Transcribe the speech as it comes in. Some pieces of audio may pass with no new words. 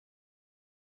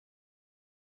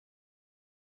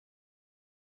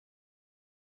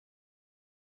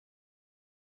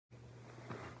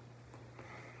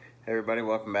Hey everybody,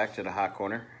 welcome back to the Hot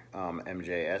Corner.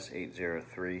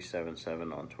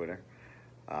 MJS80377 on Twitter.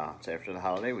 It's after the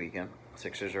holiday weekend.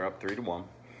 Sixers are up 3-1.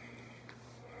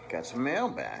 Got some mail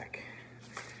back.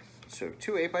 So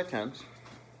 2 8x10s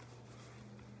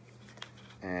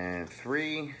and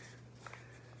 3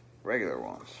 regular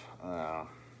ones.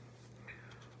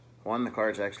 One, the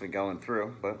card's actually going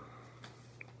through, but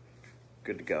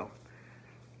good to go.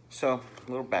 So, a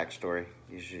little backstory.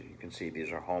 You can see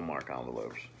these are Hallmark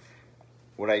envelopes.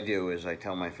 What I do is I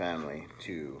tell my family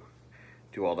to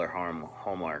do all their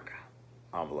Hallmark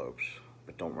envelopes,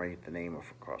 but don't write the name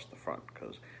across the front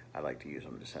because I like to use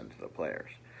them to send to the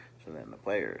players. So then the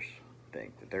players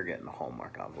think that they're getting a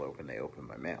Hallmark envelope and they open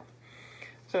by mail.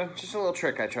 So just a little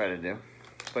trick I try to do.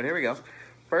 But here we go.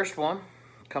 First one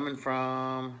coming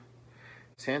from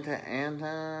Santa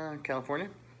Ana, California.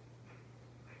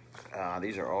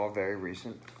 These are all very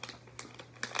recent.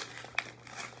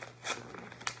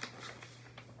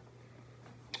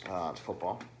 It's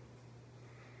football.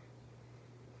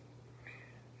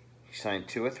 He signed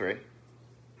 2 of 3.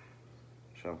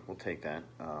 So we'll take that.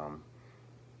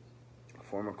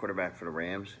 Former quarterback for the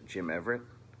Rams, Jim Everett,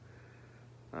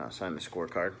 signed the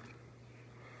scorecard.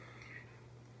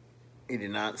 He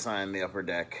did not sign the upper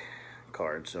deck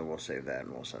card, so we'll save that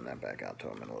and we'll send that back out to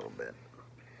him in a little bit.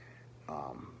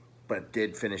 But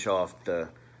did finish off the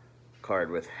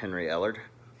card with Henry Ellard,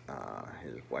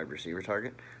 his wide receiver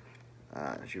target.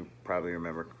 As you probably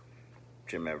remember,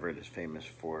 Jim Everett is famous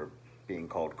for being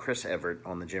called Chris Everett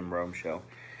on the Jim Rome show,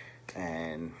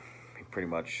 and he pretty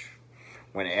much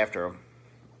went after him.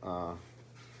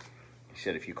 He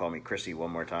said, "If you call me Chrissy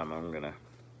one more time, I'm gonna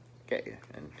get you,"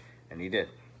 and he did.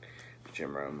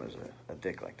 Jim Rome was a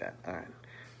dick like that. All right,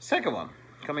 second one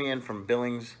coming in from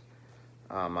Billings,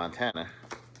 Montana.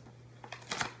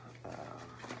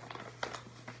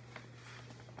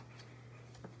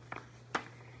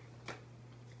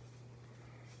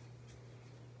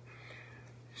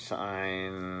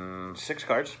 Sign 6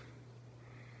 cards.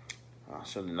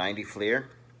 So the 90 Fleer,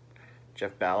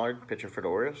 Jeff Ballard, pitcher for the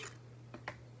Orioles.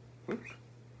 Oops.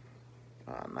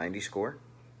 90 Score.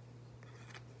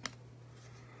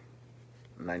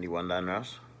 91 Don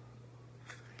Ross.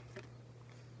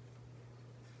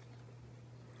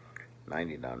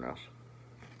 90 Don Ross.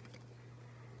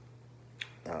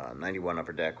 91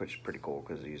 Upper Deck, which is pretty cool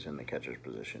because he's in the catcher's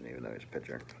position even though he's a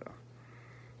pitcher. So.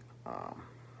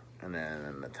 And then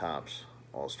in the Topps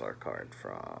All-Star card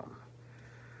from,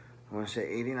 I want to say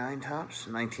 89 Topps,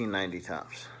 1990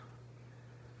 Topps.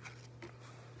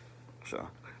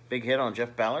 So, big hit on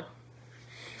Jeff Ballard.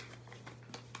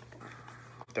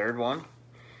 Third one,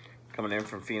 coming in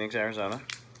from Phoenix, Arizona.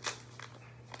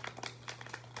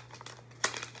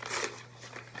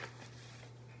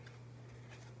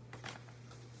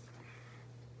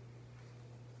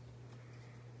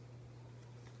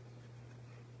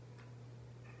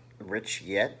 Rich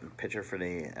Yet, pitcher for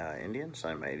the Indians,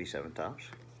 signed by 87 Topps.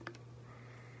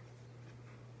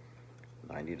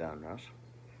 90 Don Ross.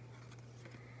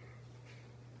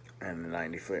 And the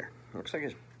 90 Fleer. Looks like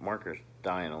his marker's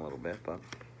dying a little bit, but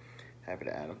happy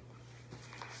to add him.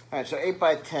 All right, so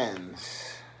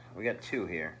 8x10s. We got 2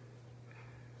 here.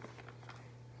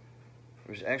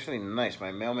 It was actually nice.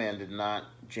 My mailman did not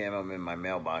jam them in my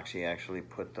mailbox. He actually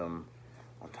put them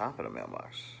on top of the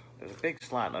mailbox. There's a big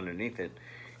slot underneath it.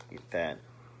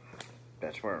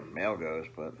 That's where mail goes,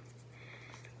 but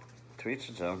tweets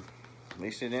its own. At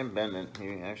least he didn't bend it.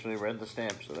 He actually read the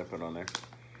stamps that I put on there.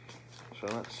 So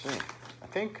let's see. I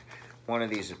think one of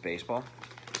these is baseball,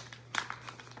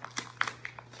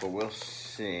 but we'll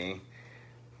see.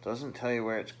 Doesn't tell you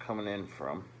where it's coming in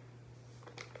from.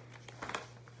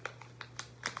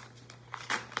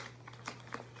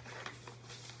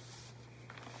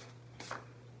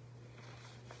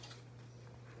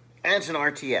 And it's an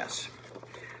RTS.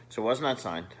 So it was not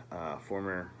signed.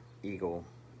 Former Eagle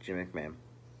Jim McMahon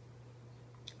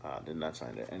did not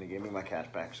sign it. And he gave me my cash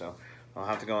back. So I'll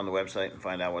have to go on the website and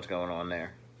find out what's going on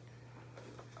there.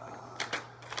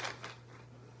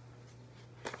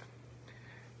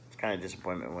 It's kind of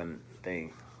disappointment when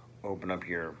they open up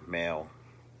your mail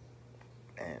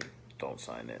and don't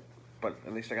sign it. But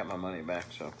at least I got my money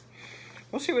back. So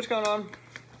we'll see what's going on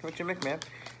with Jim McMahon.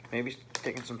 Maybe he's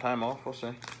taking some time off. We'll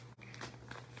see.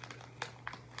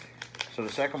 So the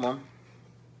second one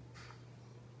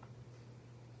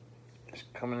is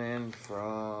coming in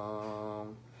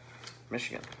from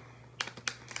Michigan.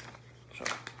 So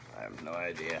I have no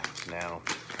idea now.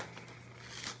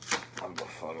 I'm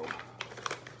befuddled.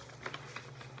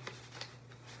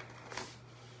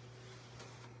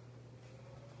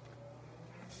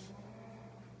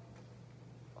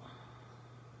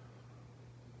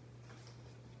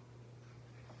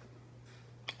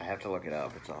 I have to look it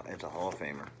up. It's a Hall of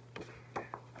Famer.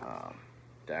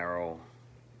 Darryl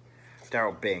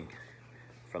Bing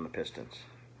from the Pistons.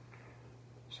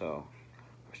 So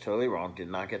I was totally wrong.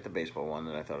 Did not get the baseball one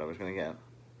that I thought I was going to get.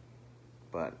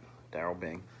 But Darryl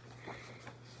Bing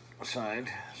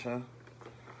signed. So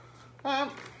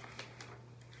at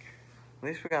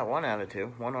least we got 1 out of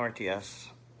 2. 1 RTS.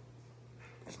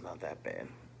 It's not that bad.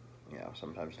 You know,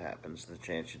 sometimes it happens. The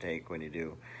chance you take when you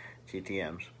do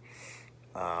TTMs.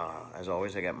 As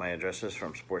always, I got my addresses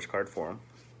from Sports Card Forum.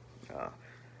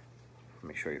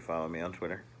 Make sure you follow me on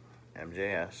Twitter,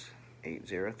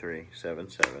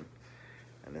 MJS80377.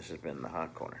 And this has been the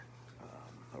Hot Corner.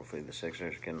 Hopefully the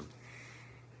Sixers can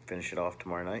finish it off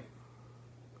tomorrow night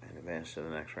and advance to the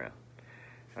next round.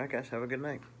 All right, guys, have a good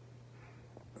night.